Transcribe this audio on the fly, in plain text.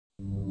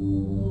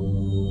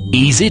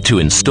Easy to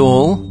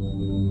install,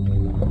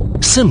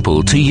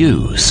 simple to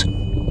use,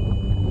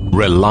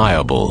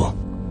 reliable,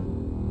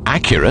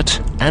 accurate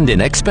and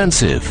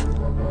inexpensive.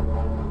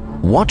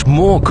 What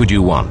more could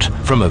you want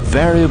from a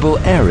variable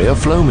area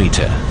flow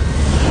meter?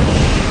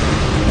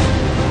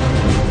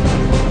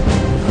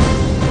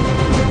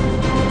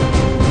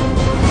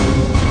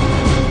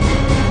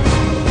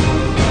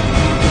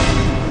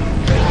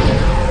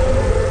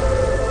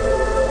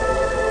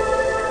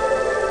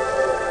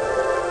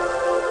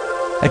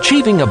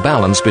 Achieving a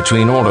balance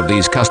between all of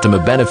these customer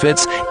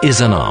benefits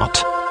is an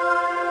art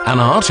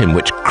in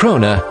which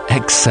Krone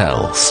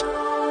excels.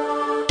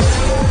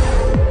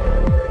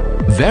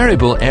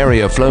 Variable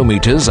area flow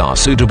meters are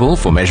suitable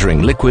for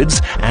measuring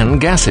liquids and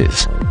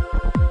gases.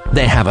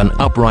 They have an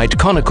upright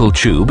conical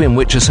tube in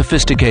which a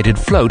sophisticated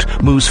float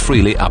moves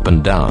freely up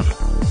and down.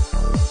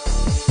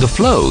 The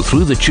flow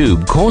through the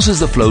tube causes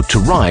the float to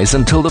rise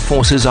until the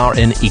forces are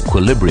in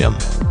equilibrium.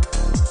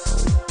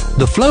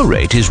 The flow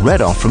rate is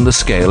read off from the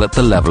scale at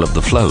the level of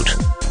the float.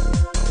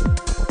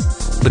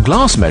 The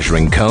glass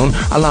measuring cone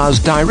allows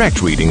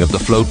direct reading of the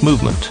float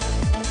movement,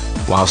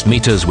 whilst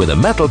meters with a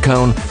metal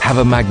cone have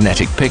a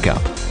magnetic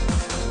pickup.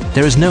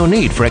 There is no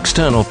need for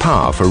external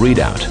power for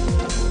readout.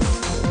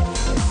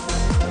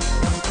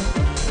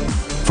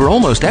 For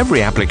almost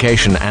every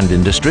application and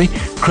industry,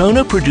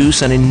 Krone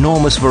produce an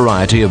enormous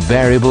variety of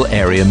variable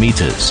area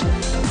meters.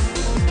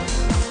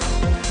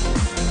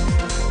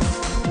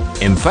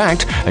 In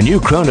fact, a new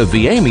Krone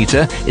VA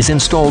meter is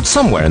installed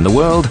somewhere in the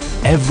world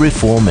every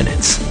 4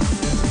 minutes.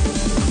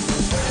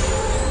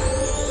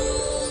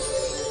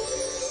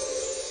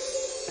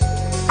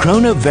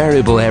 Krone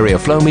variable area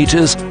flow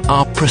meters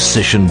are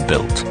precision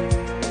built.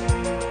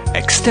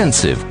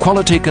 Extensive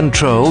quality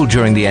control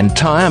during the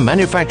entire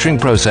manufacturing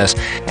process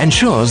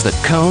ensures that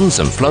cones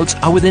and floats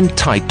are within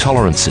tight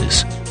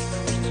tolerances.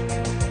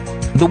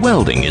 The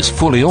welding is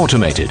fully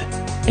automated,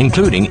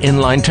 including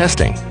inline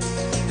testing.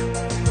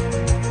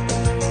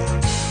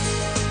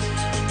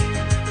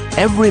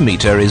 Every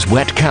meter is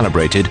wet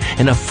calibrated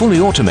in a fully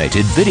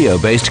automated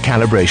video-based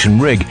calibration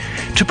rig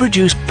to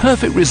produce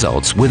perfect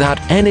results without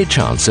any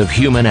chance of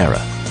human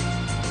error.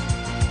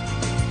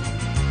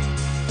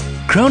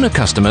 Krone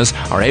customers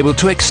are able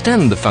to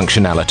extend the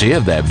functionality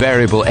of their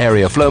variable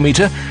area flow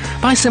meter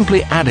by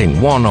simply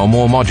adding one or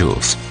more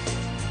modules.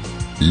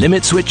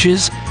 Limit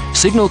switches,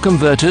 signal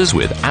converters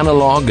with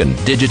analog and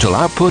digital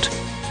output,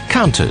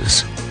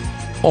 counters,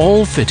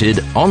 all fitted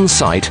on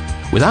site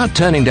without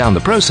turning down the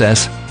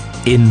process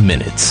in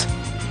minutes.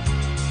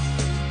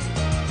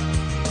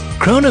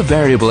 Krone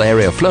variable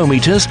area flow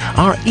meters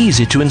are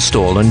easy to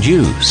install and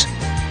use.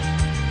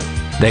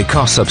 They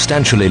cost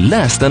substantially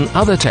less than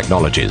other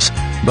technologies,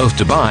 both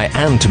to buy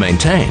and to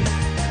maintain.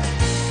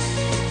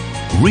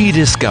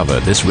 Rediscover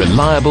this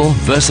reliable,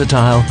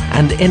 versatile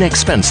and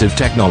inexpensive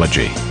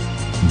technology.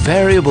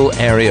 Variable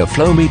area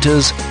flow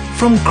meters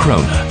from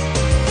Krone.